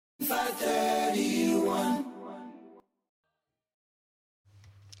531.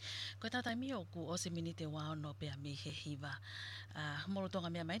 Ko tata mi o ku o se minite wa no pe mi he hiva. Molo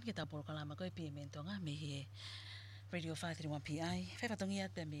tonga mea mai ke ta por kalama ko pi mentonga mi he Radio 531 PI. Fe fatongia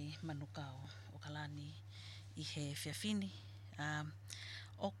pe mi manukao o kalani I he fiafini.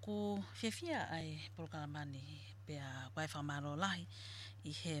 Oku fiafia ai por kalamani pe a wai famaro lahi I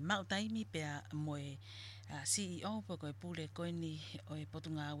he mautaimi pe a moe CEO pe koe pule koe ni o e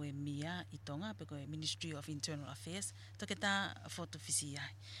potunga we mia I tonga pe koe Ministry of Internal Affairs toke ta foto fisi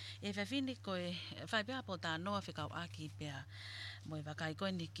ai. E fiafini koe whai pia po ta noa whikau aki pe a moe wakai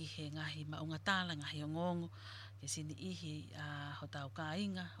koe ni ki he ngahi maunga tala ngahi o ngongo ke sini ihi ho tau ka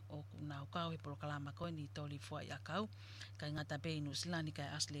inga o kuna o kau he polo kalama koe ni toli fua I akau ka ingata pe inu silani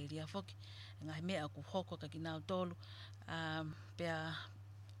kai Australia foki ngahi mea ku hoko ka kinau tolu pea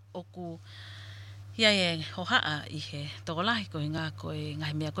oku ia e hohaa I he tokolahi ko ngā koe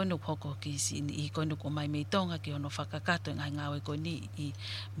ngahi mea koe nuk hoko ki sini I koe nuk o mai mei tonga ki ono whakakato ngahi ngāwe koe ni I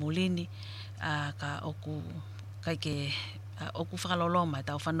mulini ka oku kai ke oku whakalolo mai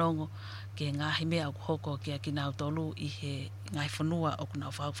tau whanongo ke ngahi mea oku hoko ki a kinau tolu I he ngahi whanua oku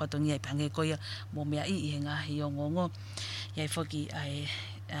nau whatongia I pange koia mo mea I he ngahi o ngongo iai whoki ai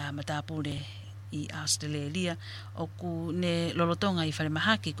matapule I Australia oku ne lolotonga I whare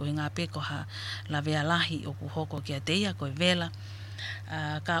mahaki ko ngā peko ha la vea lahi oku hoko ki a teia ko vela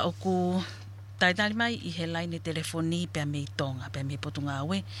ka oku taitali mai I he laine telefoni pe me tonga pe me potunga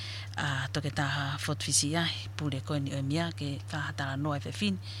we toke taha fotfisi ai pule ko ni o mia ke ka hatala no e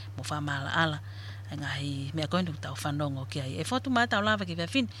fin mo fa mala ala ngahi me ko ni tau fanongo ki ai e fotu mata lava ki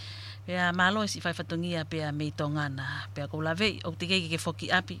fin pe malo si fai fatongia pe me tonga na pe ko lave o te ke foki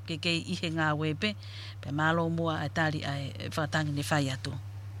api ke I he ngā we pe malo mua atali ai fatangi ni fai atu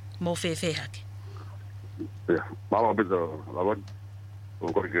mo fe hake Malo beto lawan o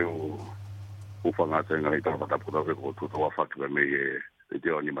ko ke o fanga tenga I tava taputa ko tu to fa ki me e te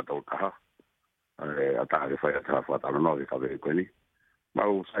oni mata o taha ata ke fai ata fa talo no ka ve ko ni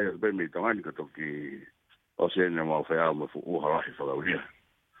mau sai be me tonga ni ka to ki o se ne mo fa mo fu o ha fa la uria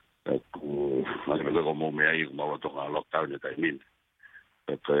ku ale me ko mo me ai mo to ka lockdown ta min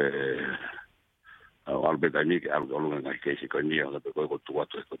pe al be ta ni ke al lo nga ke si ko ni ala pe ko tu wa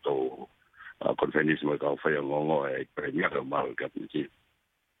to conference mo ka fa ngo e premier ma ka ni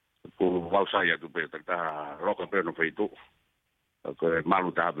ko wa sai tu pe ta ro ka pe no fe tu ko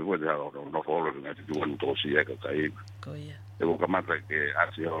malu ta pe wo no fo lo nga tu no to si e ka kai ko ia e ko mata ke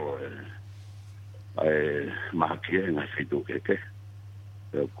asi o ma ke nga fe tu ke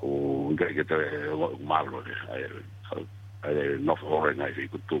ko nga ke te malu ai no fo lo nga fe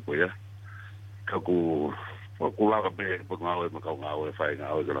tu ko ya ka ku la ka pe po nga ma ka nga o fa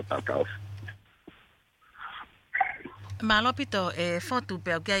nga o na ta ta Malopito e fotu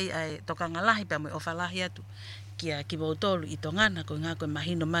pe okay ai tokanga lahi pe mo ofalahi atu kia ki botolu I tongana ko ngā koe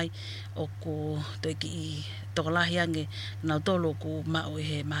mahino mai o ku toiki tokalahi ange na tolu ku mau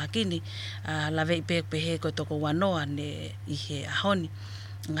he mahakini la vei pe he ko toko wanoa ne I he ahoni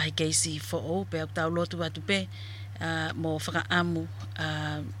ngai keisi fo o pe tau lotu atu pe mo whaka amu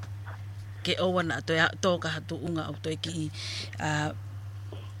ke owana to ka hatu unga o toiki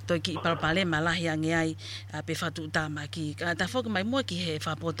toiki palpale malahi ange ai pe fatu tama ki ta foka mai mo ki he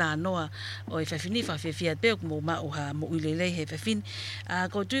fa pota noa o e fafini fa fefia pe mo ma o ha mo ilele he fafin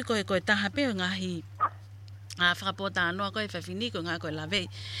ko tu ko ta pe ngahi fa pota noa ko e fafini ko nga ko lave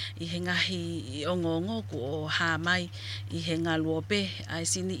I he ngahi o ngongo ko ha mai I he nga luope ai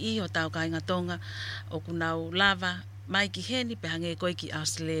sini I o tau ka inga tonga o kunau lava mai ki heni pe hange ko ki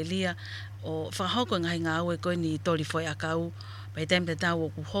Australia o fa hoko ngahi nga o ko ni tori foi akau pai tem te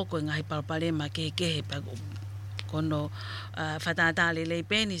tau ku hoko ngahi palpale ma ke pa kono fatata le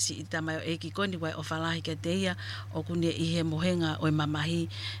peni si tama e ki koni wai o falahi ke teia o kuni I he mohenga o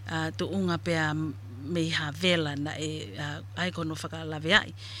mamahi tu unga pe me ha vela na ai kono whakalave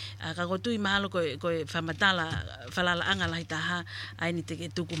ai ka kotui mahalo ko whamatala falala anga lahi taha ai ni te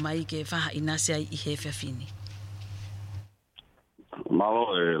ke tuku mai ke whaha inase ai I he whiawhini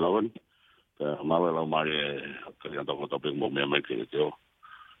malo lawan malo la mare ke ya to to pe mo me me ke te o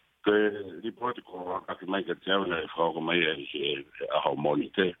ke report ko ka ki mai ke te na fa ko mai e a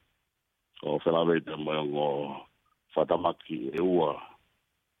harmonite o fa la ve te mo ngo fatamaki e ua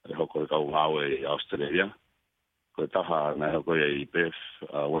e hoko ka ngau e Australia ko taha na ko e IPF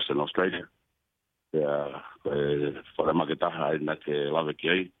Western Australia ya fa la ma ke taha na ke la ve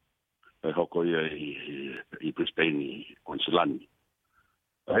ke e hoko I Brisbane Queensland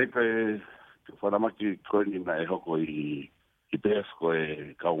ai pe fora maki ko ni na hoko I IPF ko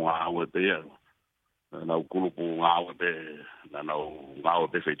e ka wa o pe na ukulupu ngāwe pe na ngāwe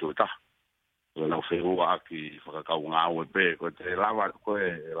pe whaituta na whehua aki whakakau ngāwe pe ko te lava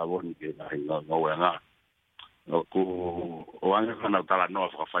koe lavoni ke na hinga ngāwe ngā ku o anga kana tala noa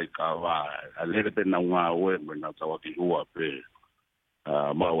whakawhaika wa a lere pe na ngāwe me na tawaki hua pe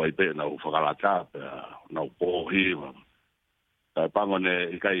mawai pe na whakalata pe na upohi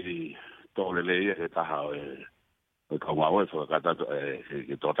pangone ikai tōle leia he taha e kau ngāwe whakakata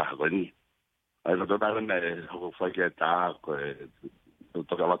ke tō taha koe ni ai lo tota ne ho fai ke ta ko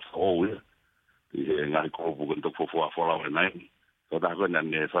to ka lat fo e ngai ko bu ko fo fo fo la nei to ta ko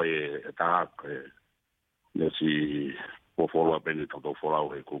ne fai ta ne si fo fo la ben to fo la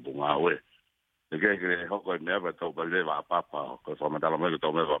e ko bu nga we e ke ho ko ne ba to ba le va papa ko fo ma ta lo me to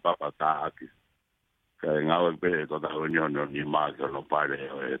me va papa ta ki ke nga we be to ta ko ni ma ko no pa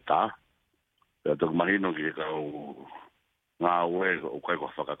le ta to imagino que ngā ue o kai ko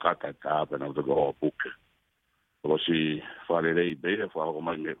whakakata tā pena o tuko o puke. Ko si whare rei bea whako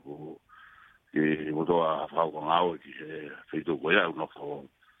mai me ku ki mutoa whako ngā ue ki he whitu koe au no whako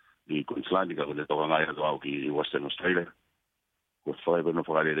i Queensland ka kone toka ngai ato au ki Western Australia. Ko whae pena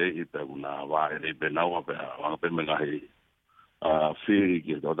whare rei pe kuna whae rei pe naua pe wanga pe me ngahi whiri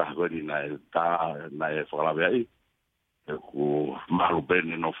ki to taha koe ni nai tā nai whakalawe ai. Ku maru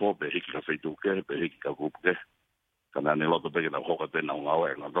pene no fo pe hiki ka whitu ke pe hiki ka kupu ke. Kana ne loto pe na hoka pe na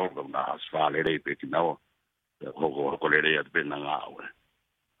ngawe na do na asfale rei pe ki na ko le rei pe na ngawe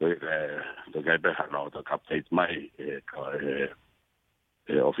to ga pe ha no to update mai ka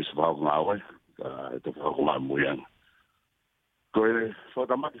office ba ngawe to ko ma muyan ko so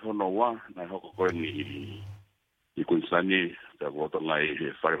ta maki no wa na hoko ko ni Queensland ta ko to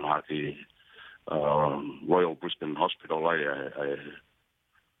ngai farmaki Royal Brisbane Hospital ai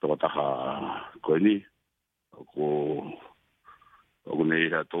to ta ko ni ko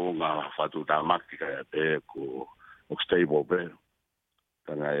nei to nga fatu ta makika pe ko stable pe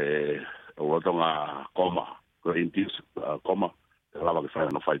kana o to nga coma ko intis coma la va que fa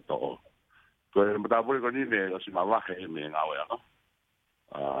no fai to ko mata por ko ni me si ma baje me nga wa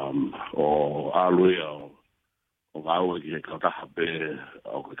o alui o nga o ki ka ta pe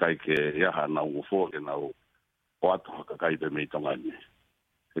o kai ke ya na u fo ke na o atu ka kai pe me to nga ni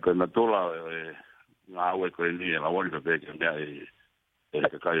ko na tola ngā ue koe ni e la wani pe ke mea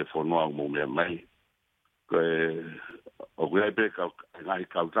ka kai fo noa mo mea mai koe o koe ai pe ka ngai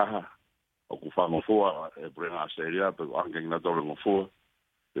kautaha o ku wha ngofua e brenga Australia pe o angeng na tole ngofua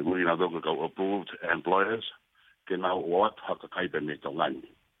pe mui na tole ka approved employers ke na o atu haka kai pe me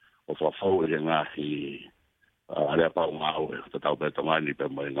tongani o wha whau e ngahi area pa o ngā ue ta tau pe tongani pe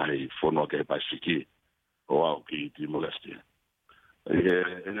mai ngahi fo noa ke pasiki o au ki Timor-Leste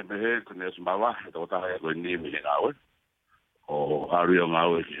ene mehe kone smawa e tō taha e koe ni mi ngawe o ario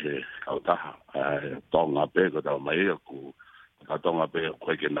ngawe ki kau taha tonga pe ko tau mai ku ka tonga pe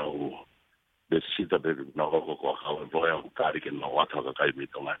koe ke nau besita pe nau hoko ko kau e poea kari ke nau wata ka kai mi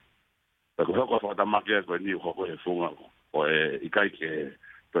tonga pe ko hoko whata make koe ni hoko e funga o e ikai ke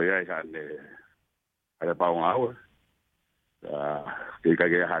to iai hane hane pao ngawe ke ikai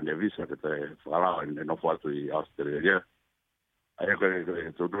ke hane visa ke te whalawa ne no whatu i Australia ai ko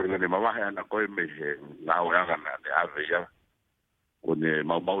to do ne ma va na ko me na o ya na de ave ya o ne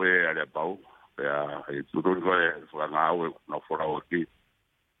ma ba we ale pau ya ai to do ko fo na o no fora o ki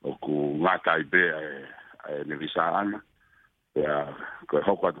o ku ngata i be ai ne visa ana ya ko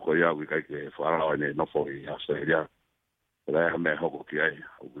ho ko ya wi kai ke fo ala ne no fo i Australia ya me ho ko ki ai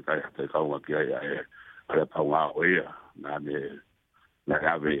o kai te ka wa ki ai ale pau nga o ya na ne na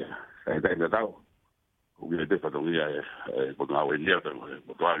ave ya ai dai da o que te fato dia por una avenida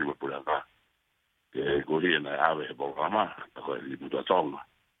por toda la por acá que corría na ave por rama ko el diputación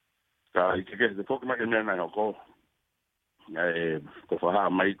ka que de poco más que me na ko ko fa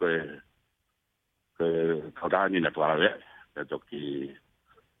mai ko ka ni na para ver to que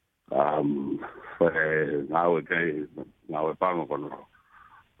fue na pango con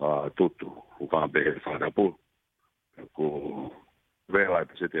tutto o pa be fa da po ko veo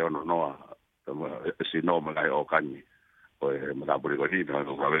se te no si no me o cani o me da por ni no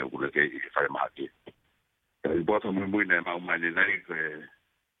lo veo con que fai maki el boto muy ne ma mai nei que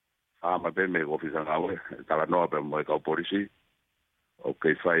ma pe me oficina awe tala no pe mo ka polisi o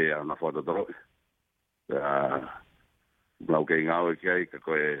que fai una foto do blau que ngawe que ai que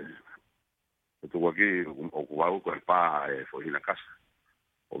tu aquí o cuau con pa foi na casa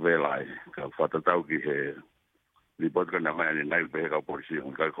o vela que foto tau que li pot ka na mai nei pe ka polisi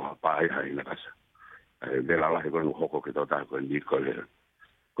un ka ko pa ai na casa de la la con un poco que tota con ni con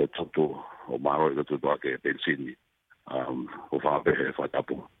tutto o maro que tutto che pensini o fa per fa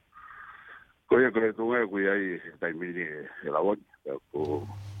tapo Koia kore tunga kui ai taimini e lawon ko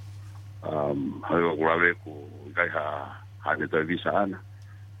hai ko lave ku kai ha ne ta visa ana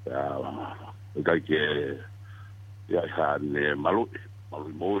kai ke ya ha ne malu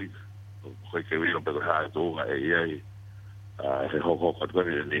moi ko ke vi lo pe ha tu ai he ho ko ko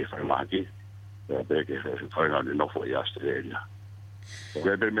ni fa maki pe ke fa na no fo ya Australia ko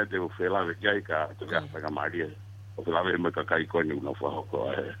be me te fe la ve kai ka tu ka fa maria o la ve me ka kai ko ni no fo ko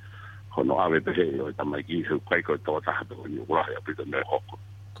hono ave pe o tamai ki se kai ko to ta to ni ura ya pe me ho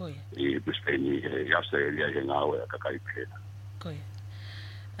Koia. I Brisbane i Australia i ngau e kakai pena. Koia.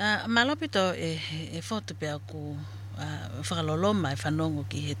 Malopito e foto pe aku whakaloloma e whanongo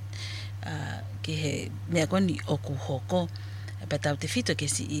ki he mea koni oku hoko pe tau te whito ke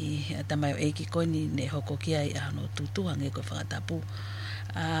si i tamai o eiki koni ne hoko ki ai ano tutuhange koe whakatapu.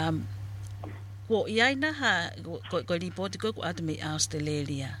 Ko iai naha ko ripoti koe ku atu me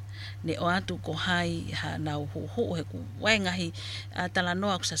Australia ne o atu ko hai ha nau hu he ku waingahi tala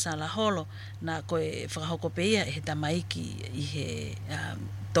noa ku sasala holo na koe whakahoko peia he tamaiki i he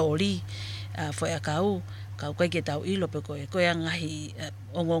tori foi akau ka koe ke tau ilo pe koe angahi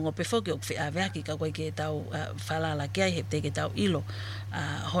ongongo pe foki o ku whiaweaki ka koe ke tau whalala kia he te ke tau ilo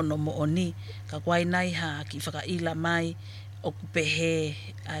hono mo oni ka koe nai ha ki whakaila mai o ku pehe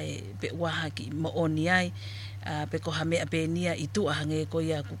ai pe waha ki mo oni ai pe ko hame apenia i tu ahange ko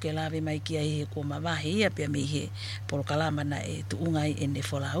ia ku ke lave mai ki ai ko mawahi ia pe me he por kalama na e tu ungai e ne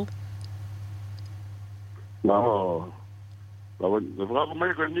folau No vamos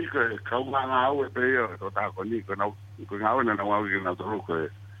mai ko ni ko nga au e pe yo to ta ko ni ko na ko ngau na ngau ki na to ko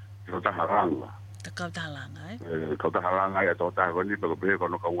to ta haranga ta ka ta langa ko ta haranga ya to ta ko ni pe ko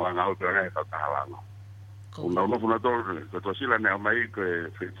no ka ngau pe na ta haranga una funa to to sila ne mai ko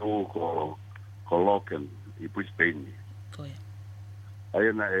fitu ko loken i Brisbane ko ia ai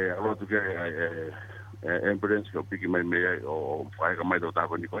na alo tu ke ambulance ko piki mai me o fai ka mai to ta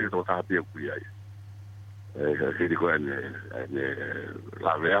ko ni ko to ta pe ku ai he di ko ne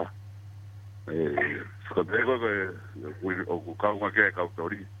la vea ko te ko o ka ma ke ka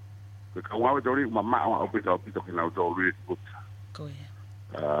tori ko wa tori mama o pito ke na tori ko ia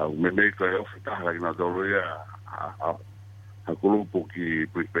me ko o fita la na tori a kulu poki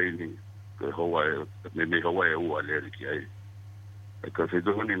Brisbane ko hoa me hoa e ua le ki ai ko se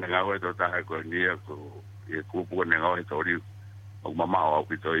do ni nga wa to ta ko ni ko e ku po ne nga tori o mama o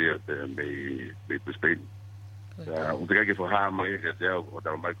pito ia me Brisbane o te ke fa mai ke te o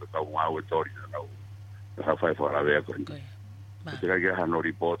ta mai ko ta wa tori na o fa fa la ve ko o te ke ha no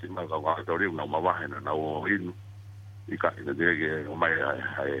report ma ka wa tori na ma va na o inu i ka te ke o mai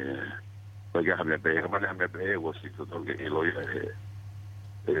ai ko ke ha me pe o si to ke lo ia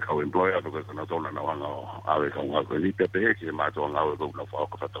e ka employer ko na tona na wanga ave ka wa ko ni pe ke ma to nga ko na fa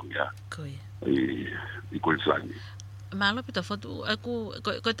ko fa tongia ko ia i Queensland malo pita foto aku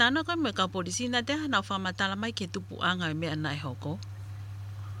ko tana ko me ka polisi na te na fa matala mai ke tupu anga me ana hoko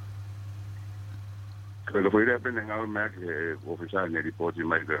ko lo foi de nga me ke official ne report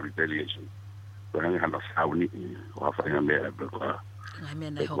mai de retaliation ko nga na sa uni ko fa nga me ko nga me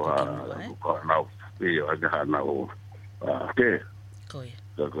na hoko ko na yo ga na o ke ko ia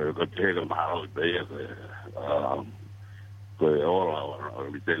ko te ko ma o be ko o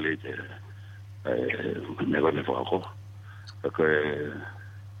retaliation me lo ne fa ko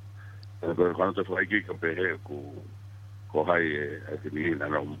quando te fai ki pe ko hai e ni na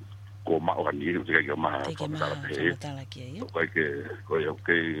no ko ma o ni te ke ma ko ta pe ko ko yo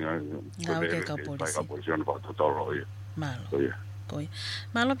ke ka polisi no fa to ro malo ko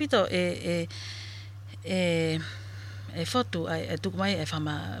malo pito foto ai tu mai e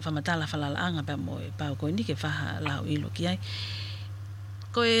fama tala falala anga pe mo pa ko ni ke fa la ilo ki ai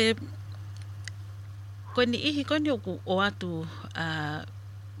ko ni ihi ko ni o atu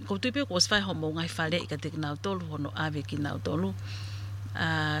ko tupe ko sfai ho mo ngai fale ka te na tolu hono ave ki na tolu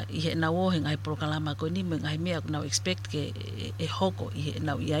i he na wo ngai proklama ko ni ngai me na expect ke e hoko i he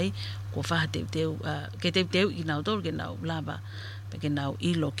na iai ko fa te ke te i na tolu ke na lava ke na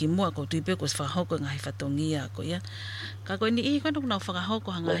ilo ki mo ko tupe ko sfai hoko ngai fatongia ko ya ka ko ni ihi ko na fa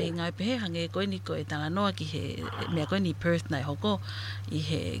hoko ngai pe hange ko ni ko e tala no ki he me ko ni Perth na hoko i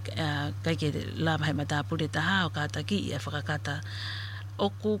he ka ke lava he mata pule ta ha o ka ta ki e fa kata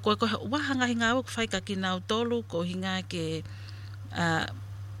o ku ko wa hanga hinga o fai ka ki na tolu ko hinga ke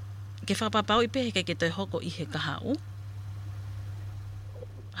fa papa o pe ke te hoko i he ka hau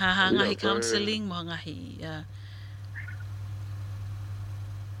ha nga hi counseling mo nga hi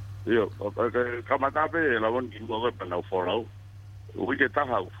yo ka mata pe la bon ki mo pe na fora o ke ta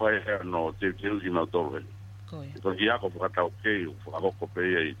ha fai no te ki na tolu ko ya ko fa ta o ke fa ko pe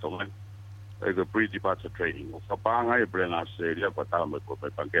i to e ko pre-departure training o kapanga e brenga seria pa ta me ko pe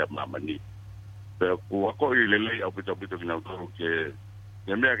panke mamani pe ku ko i lele au pito kina to ke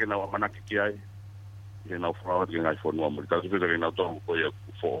ye me ke na mana ki ai ke na fra ke ngai fo no mo ta pito ke na to ko ye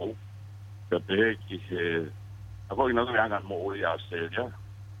fo pe ki se ako ina to anga mo o ya seria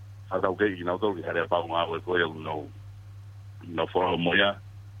ada o ke ina to ke re pa nga ko ye no fo mo ya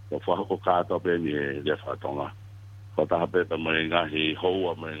o fo ko ka to pe ni le fa tonga ko ta pe ta mo nga hi ho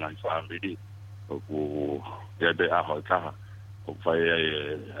o mo nga family o ku ya de a ho ta o fa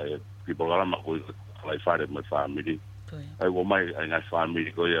ye ki programa ko lai fare mo family ai wo mai nga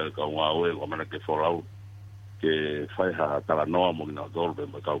family ko ya ka wa o ko mana ke for out ke fa ha ta la no mo na do be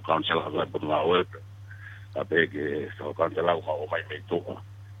mo ka council ha ba mo o a pe ke so council ha o mai me to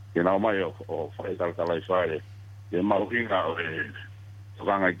ke na mai o fa ta lai fare ke ma o kinga o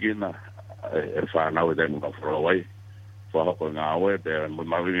vanga gina e fa na o de mo for away fa ko nga o pe mo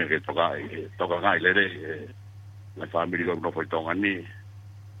ma vi ke toka nga ile de la family ko no foi tonga ni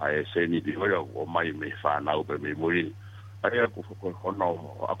ai se ni di o mai me fa na o pe me muri ai ko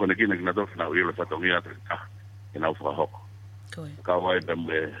no a ko ne kina na do na o ile fa tonga ka ina fa ho ka wai pe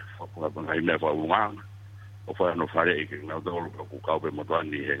me fa ko na ina fa uma o fa no fa re ke na do ko ka pe mo to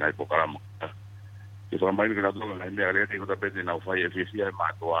ni e ngai po kara mo ke so mai ke na do na ina re ko ta pe na fa e fi si ai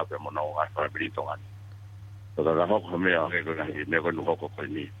ma to a pe mo no a fa bi tonga to da ho ko me a ke ko na ne ko no ko ko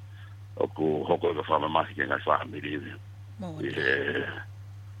ni o ku ho ko fa ma ke na fa mi ri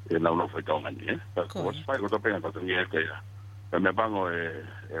e na no foi tonga ni ko fa ko to pe na to ni e ke me bango e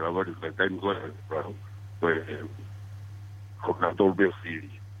la voce che tengo con la doppia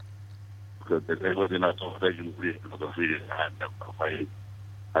figli che tengo di nato da giungli da figli fai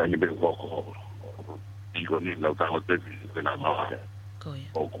hai ben poco dico ni la ta hotel di na ma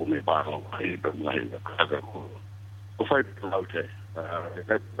o come parlo hai per mai casa o fai per che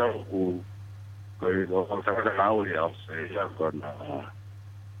sta o lo sta da now ya se ya con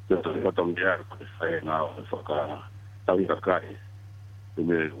tutto tongia fai na foca tao ka kai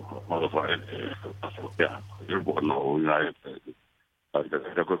me mo fa ya yo no na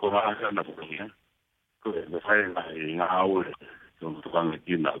da ko ma na ko ni ko me fai na au so to kan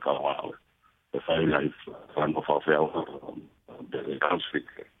ki na ka wa me fai na fa no fa fa de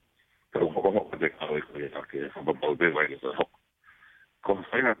conflict pero un poco de que fa pa de vai con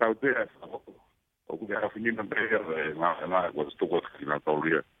fai na tau te o ku ga fini na pe na ko sto ko ki na tau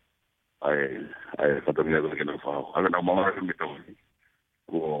ria ai fa to ni que no fa ala na mama me to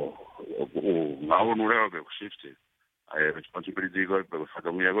o ngau no reo que shifte ai responsibility go pero fa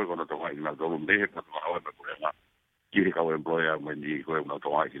to mi go no to ai na do me pa to ai me problema ki ka o employer me ni go no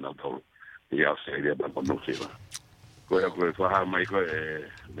to ai na to ya se dia pa no se va ko fa mai ko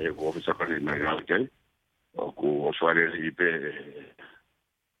me go ofisa ka ni na ke o ku o soare i pe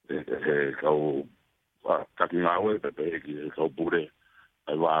ka o ka ni ngau pe ki ka o pure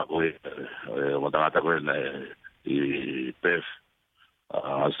ai va ko o ta ko i pef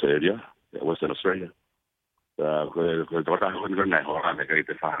Australia, Western Australia. Ko ta ko ni na ho na ke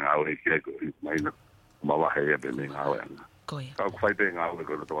te fa nga o ke ko mai na ma wa he be me nga wa. Ko ya. Ka ko fai te nga o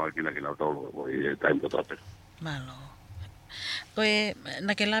ko to ki na to o e time to te. Malo. Ko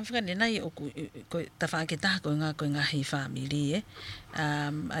na ke la ni na o ko ta fa ke ta ko nga hi family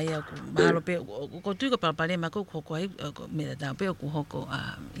ai ko malo pe ko tu ko pa ma ko ai me da pe ko ko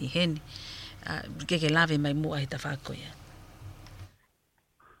i hen ke la mai mu ai ta fa ko ya.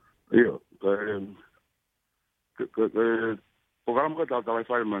 Io, program ko ta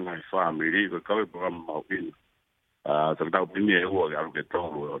fai mga family ko ka program mau in ta ta pini e o ya ke to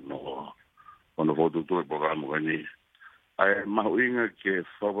no foto tu program ko ni ai mau in ke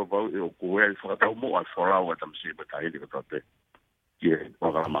fa ba o ku e fa ta mo a fora o ta msi ba ta i ko te ke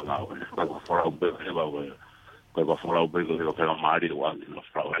program nga o ko fora o be ba ko fora o be ko ka mari o an no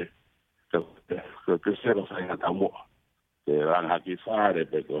fora ke se lo fai ta mo che vanno a fare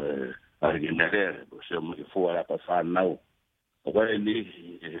perché a rimanere possiamo fuori a passare no o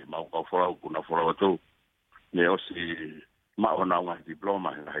quelli ma un fuori una fuori tu ne ho si ma ho un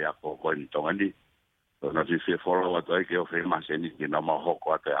diploma ya ko in tongani non si si fuori tu che ho ferma se ni no ma ho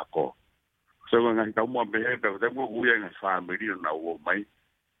ko te ako so nga ta mo be pe te mo u ya family na o mai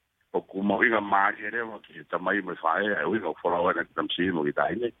o ku mo inga ma re mo ki ta mai me fa e u ko fuori na tam si mo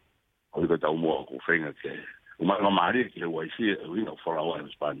dai ne o ko ta mo ku fenga ke uma mari ke wa si we no for our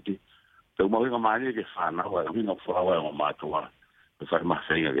response to mo nga mari ke fana wa we no for our ma to wa fa ma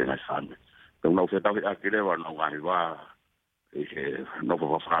senga ke na family to no fe ta ke le wa no ga va e no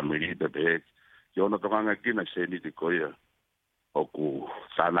for family de be yo no to nga ki na se ni ko ya o ku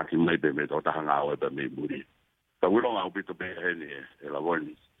sana ki me be me to ta nga wa be me muri to we no ga bi to be ni e la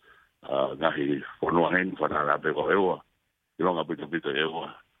woni ngahi fonua hen fana la pe ko ewa ilonga pito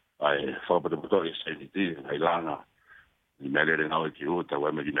ewa ai fa pito e seniti ai lana i mele na o ki uta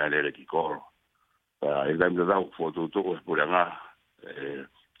wa me di mele ki koro e dai me dau foto to ko pura nga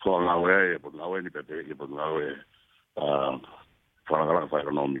ko nga we ni pepe ki nga we fala fa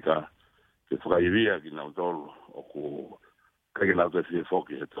economica que foi via que não dolo o ku que não te se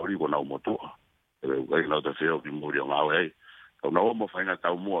foque se tori ko na moto que não te se o que murió nga we ko na mo fa na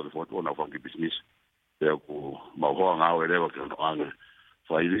tau mo de foto na fonki business e ku ma ho nga we le ko no anga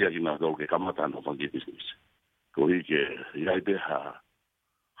foi via que não dolo que kamata no fonki business ko i que ia te ha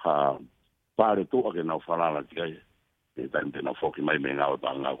pare to que não fala la que e tanto na foki mai me nga o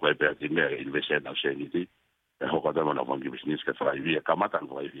tanga ko e pe ti me investe na seniti e ho ka na fonki business que foi via kamata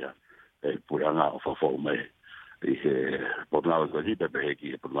no foi via e puranga o fofo mai e por lado do lipe pe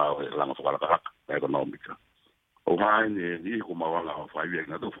que por lado la no fala ka económica o mai ni como wala o fai bien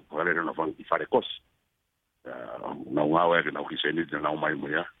na do fare na fare cos na unha que na que se ni na mai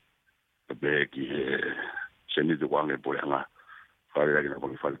muia pe que se ni de wanga puranga fare que na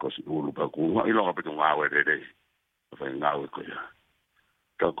fare cos no pa ku i lo pe unha de fai nga ko ya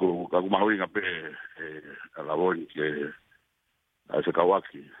ka ku mau inga pe la bon que se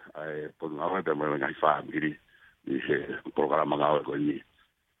kawaki por una vez me venga family dije programa ngao ko ni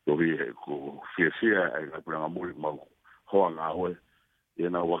to vi ku fia ai por una muy mau ho ngao e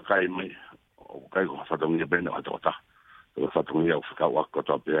na wa kai me o kai ko fa tong ye ben na tota to fa tong ye ka wa ko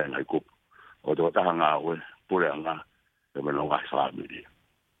to pe ai ku o to ta ngao por nga me no wa family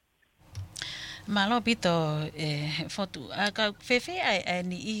Malo pito fotu ka fefe ai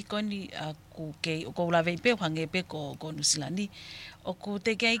ni I koni ku ke ko la ve pe hange pe ko nusilani o ku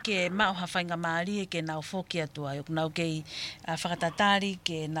te ke ma o hafainga mali ke na foki atu ai na ke whakatatari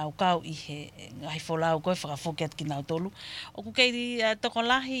ke na kau I he ngai folau ko whakafoki at ki na tolu o ku ke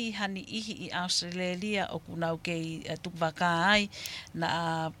tokolahi hani I Australia o ku na ke tukvaka ai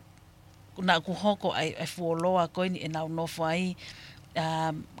na ku hoko ai fuoloa ko ni na no fai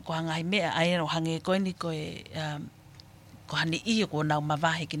ko hangai me ai no hange ko ni ko ko hani I ko na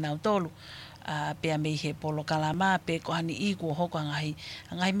mavahe ki na tolu pe me he polo kalama pe ko hani I ko hoko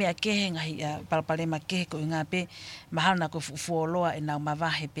hangai me ke ngai palpale ma ke ko nga pe mahal na ko fuoloa na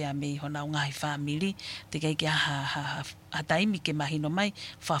mavahe pe me ho na ngai family te ke ha taimi ke mahino mai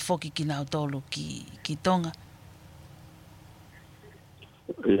fa foki ki na tolu ki tonga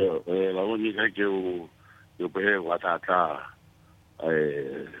la única que eu pe wa ta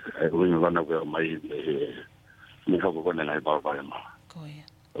uno van a mai mi ha ko na ba ma ko ya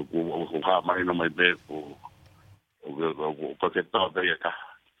o ha mai no mai be o que to de ka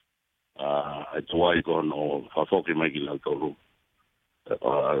ai tuai ko no fa fo que mai la to lu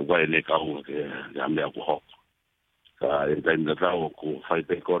vai ne ka u que ya me ko ho ka e tem de trago ko fai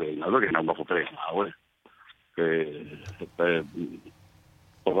pe core na lo que na ba fo pre que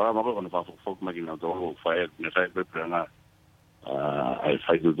por va ma ko no fa fo mai la to lu fai ne fai pe na ai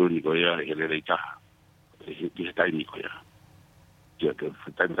fai do ni ko ya ele le ka e tai ni ko ya que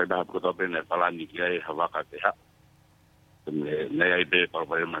tai da ko to ben para ni que ai hava ka te ha ne ai be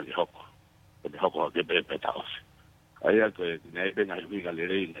para ma di hoko de hoko que be petaos ai que ne be na vi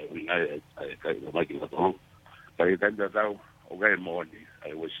galere ni ai kai ma ki to kai tai da o ga mo ni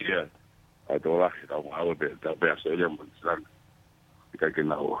I was here I do la ka wa be da be so le mo san kai que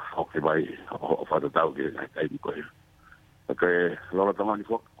na o que vai o fa da que ai ni ko que lo toma ni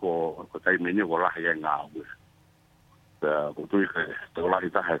ko tai me ni ko la ya nga ko tu que to la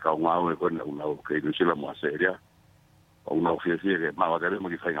ita ha ka nga ko na que ni sila mo seria o na oficina que ma va mo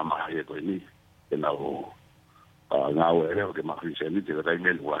ki fa ma ya ko ni que na o nga o que ma fi se ni que tai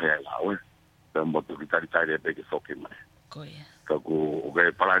me wa ya nga o pero mo tu kitari tai pe que foki mai ko ya ka ko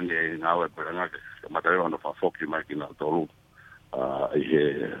que para ni nga o pero nga que ma tai no fa foki mai ki na to lu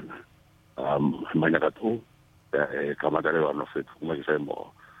mai na tu kamatare no fe como que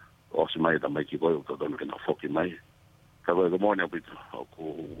femo o se mai tamai ki ko to que no foki mai ka ko mo ne bit ko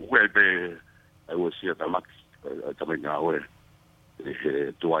webe ai was here tamak tamai nga we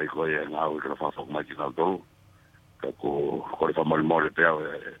tu ai ko ya nga we que fa foki mai ki na to ka ko fa mal pe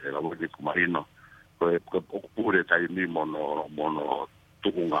la bo di marino ko pure tai mi mono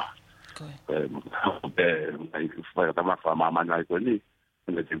tukunga ai fa tamak fa mama na ko ni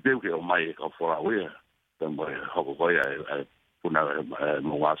ne te pe que o mai ka fora we tambo hoko ko ya puna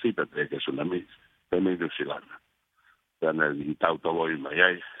mo wasi pe que tsunami pe me de silana dan el tau to lo mai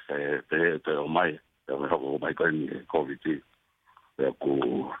ai te o mai te hoko mai ko ni covid pe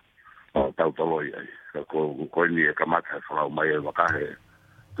ku tau to lo ai ko ni ka mata fa mai wa ka he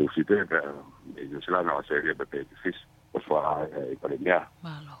tu si te pe de silana wa serie pe pe fis o fa e pare mea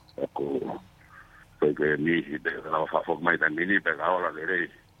Malo. ko ke ni de la fa fo mai tan ni pe ga ola le rei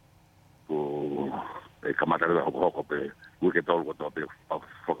ko e kamata le ho pe u ke tol ko to pe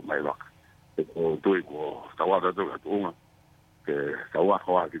fo mai lo ko tu ko tawa da to unga ke tawa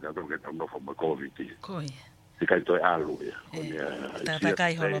ho a ki da to ke no fo ma ko vi ti Koi. ti kai to alu ya Ta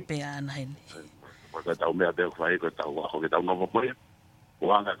kai holo pe ana hen. ko ka tau mea te fai ko tau ho ke tau no mo mai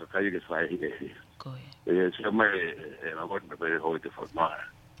wanga ka kai ke fai Koi. e se mai e na ko pe ho te fo ma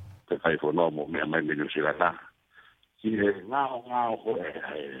te kai fo no mo me mai me no sila na ki ngao ho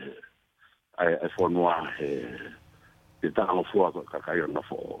e fo noa te tanga fo ka kai no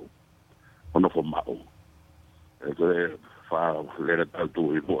fo mau e ko fa le ta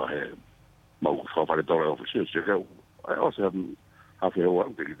tu i ko mau fa fa le to o se ke o se ha fe o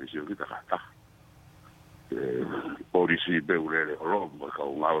te ki se ki ta ta polisi be ure o lo ka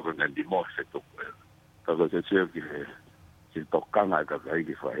un avo con di mo se to ka ko se ki to kanga ka kai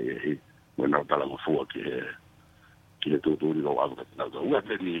ki fa e bueno ta la mo fu ki tu lo avo na do u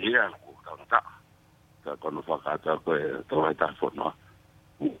te ni ya ko ta kono fa ka ta ko to ta fo no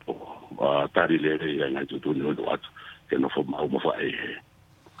tari le ya na tu no do at ke no fo mo fa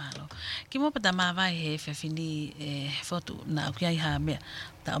Malo. Ki mo pata mawai he whewhini fotu na au kia iha mea.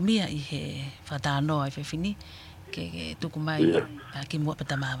 Ta omia i he whatanoa i whewhini ke tuku mai ki mo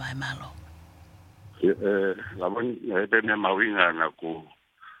pata mawai malo. La van e te me mawinga na ku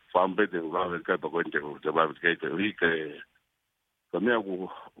fambe te ua ka to ko te va ke te ri ke ko me ku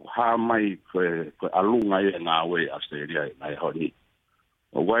ha mai ko alunga e nga we Australia mai honi.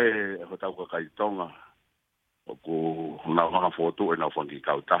 O wai ho ta ko kai tonga o ku na nga foto e na fongi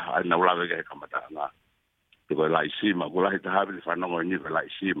kauta ai na ula ke kamata nga ko lai sima ko lai ta habi fa no ni ko lai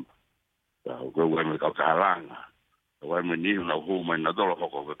sima ko we me kauta langa o we me ni na hu me na dolo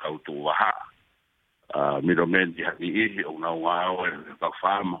ko kautu wa mi do men di i o na wa o ka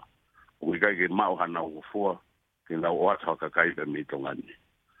fama o ga ke mau hana o fo ke na o ta ka kai be mi tongani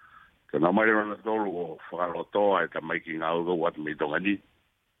ke na mai na dolo o fa lo to ai ta mai ki nga o wat mi tongani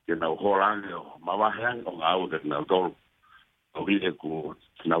ke na ho lang ma wa hang o nga o de na dolo o ri ku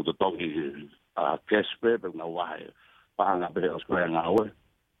na o to ki a kespe be na wa pa nga be o sko nga o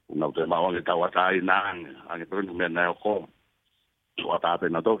na o te ma o ke ta wa tai na ang ke no me na ko o ta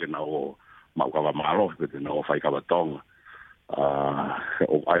pe na to ke na o ma ka va malo ke no fai ka batong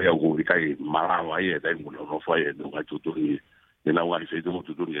o ai o ri kai mala ai e dai no fai no ga tu ni na wa se tu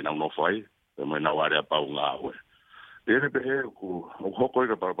ni na no fai me na wa re pa nga o e re pe ku o ko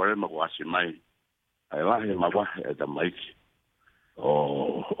ka pa ma ko asi mai ai la he ma wa e da mai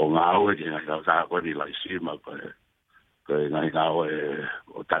o nga o ke na ka ko ni la si ma ko nga o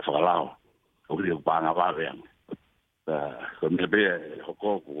o ta fa la o ri pa nga va ve ko me be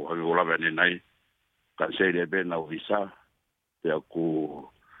ko ho la bene nai ka se le be na visa ya ku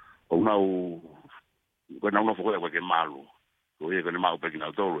o na ko na no fo ko ke malu ko ye ko na mau pe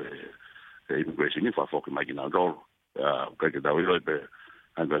na do e immigration ni fa fo ke ma na do ka ke da wi pe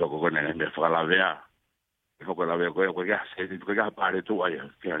an ko ko ne me fa la vea ko la vea ko ya se ko ya pare tu ai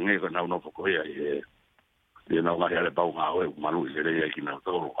ke nge ko na no fo ko ya e na ma ya le pa nga o malu se le ya ki na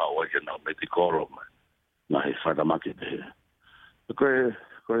do o ke na medical na he fada makete ko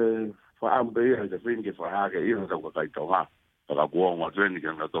fa ambe ya de fin ke fa ha ke ino ta ko kai to ha ka ko mo tren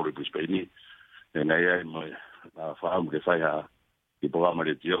ke na to ri pispeni na ya mo na fa ambe fa ya ki programa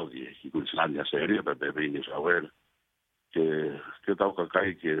de tio ki ku san ya serie pe pe ni sa wer ke ta ka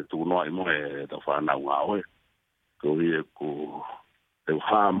kai ke tu no ai mo e ta fa na nga we ko ri ku e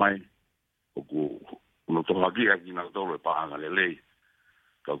ha mai ku no to ma ki na to le pa nga le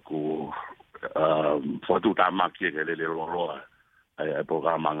ka ku foto ta maki ke le lo ai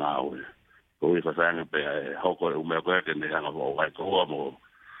programa nga o o i fa sang pe hoko o me ko ke ne nga o vai ko mo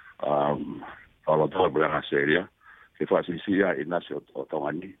ala to bra seria que fa si sia Ignacio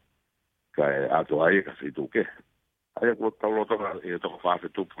Tongani ka ato ai ka fitu ke ai ko lo to e to fa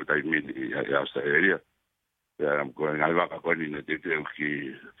fitu pu dai mi ya seria ya ko nga va ka ko ni ne te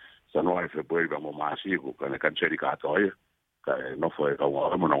ki sa no ai fe poi va mo masi ko ka ne kan seri ka to ai ka no foi ka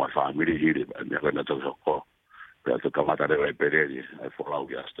wa mo no fa mi ri ri me ko na to ko per to kamata de pereri ai fo la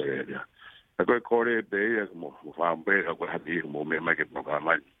uga steria e ko re be mo fa be ko ha di mo me ma ke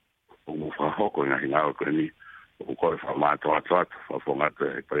programa mo fa ho ko na hina ko ni ko fa ma to fa fo ma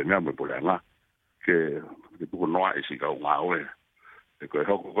te premia mo polanga ke tu no ai si ka nga we e ko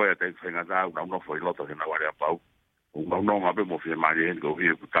ho ko te fenga da no foi lo to na wa ya pau un no ma be mo fi ma ri ko vi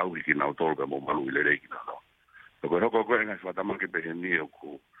ku tau ki na to ko mo malu le re ki na ko ko nga fa ta ma ke be ni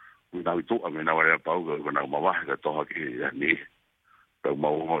ko na tu a me na wa pa u ko na ma wa ka to ki ni ko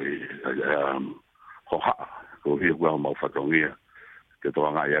mo ho ha ko hi wa mau fatongia ke to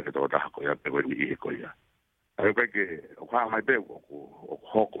nga ya ke to ta ko ya pe ni ko ya ai ke o ka mai pe o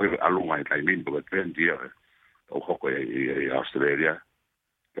ho ko alunga i tai min ko tren dia o ho ko i Australia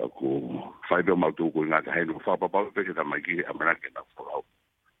ka ku fai be mau tu ko nga ka henu fa pa pa pe ke ta mai ki amana ke na fo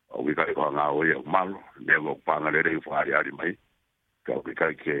o vi ka ko nga o ya mal ne mo pa nga le fa ya ri mai ka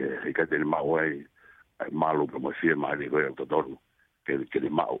ke ka te mau ai malu ko mo fie mai ko to do ke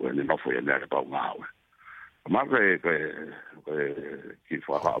mau ne no fo ya ne pa nga ma ke ki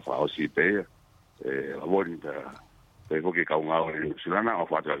fa o si pe a vori pe ko ke ka nga o silana o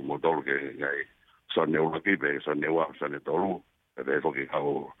fa ta mo do ke ai son ne o ki pe son ne wa son ne to pe ko ke ka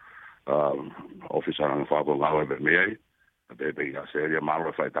o officer ang fa ko nga o be me ai pe ya se ya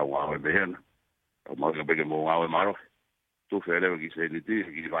malo fa ta wa be hen o ma ke be mo nga o malo tu fe le ki se ni ti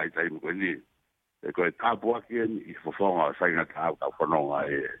ki vai tai mo ni ko ta bo ki i fo fo nga sa nga ta fo no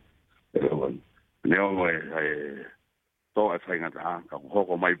ai neo to a whainga ta ka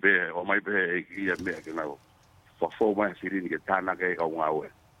hoko mai be e ki a mea ke nau whafo mai siri ni ke tāna ke ka unga ue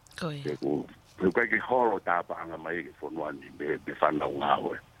ke ku kai ke holo tā paanga mai ke whanua ni me whana unga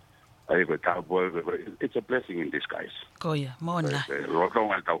ue ai koe tā poe it's a blessing in disguise koia mona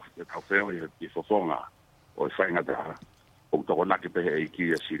rotonga tau wheo i whafonga o whainga ta o toko naki pehe e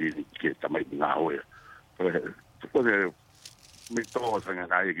ki a siri ni ke tamai ngā ue koe me tō a whainga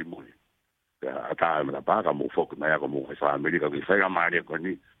ta e ki mui ata me la paga mo foco na ko mo fa America que fega mari ko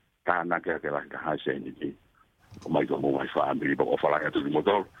ni ta na que la ha se ni ko mai ko mo fa America ko fa la tu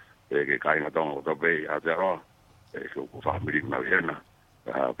motor que kai na ton to be a zero ko fa America na viena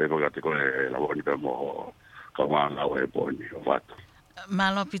pero que te ko la boni per mo ko ma na o po ni o fatto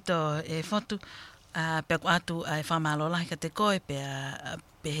malo pito foto pe atu ai fa malo la que te ko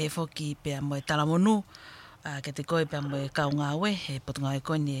pe he foki pe mo tala monu ke te koe pia mo e kaunga awe, he potunga e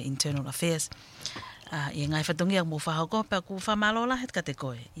koe ni Internal Affairs. I ngai whatungi ak mo whahoko, pia ku whamalola het ka te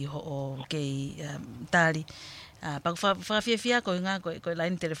koe, i ho o kei tāri. Pa ku whawhiawhia koe ngā koe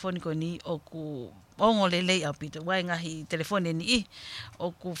laini telefoni koe ni o ku ongo lelei au pito, wai ngahi telefoni ni i,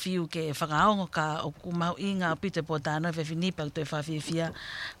 o ku whiu ke whakaongo ka o ku mahu i ngā pito po tāna whewhini, pia ku toi whawhiawhia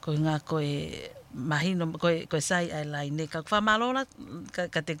koe ngā koe mahino, koe sai ai laine, ka ku whamalola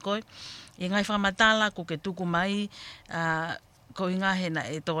ka te koe, i ngai whamatala ko ke tuku mai ko i ngā hena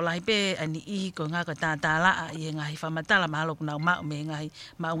e tō lahi pē ani ihi ko ngā ko tātala i ngahi whamatala mahalo ku nau mau me ngahi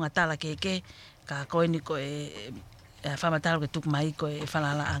maunga tala keke ka koe ni ko e whamatala ke tuku mai ko e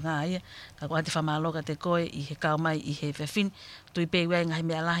whalala a ngā ia ka ko ate whamalo ka te koe i he kau mai i he whewhin tui pē wai ngahi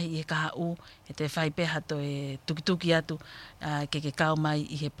mea lahi i he kaha u e te whai pē hato e tuki atu ke kau mai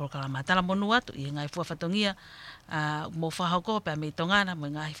i he programa tala monu atu i ngai fuawhatongia mo whahoko pia me tongana mo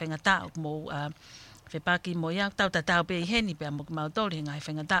ngahi whengata mo whepaki mo ia tau pe i heni pia mo mau tolu ngahi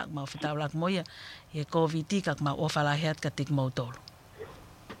whengata mo whetau lak mo ia i COVID kak mau ofalaheat ka tik mau tolu.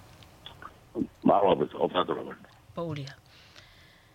 Mau o whatatu. Paulia.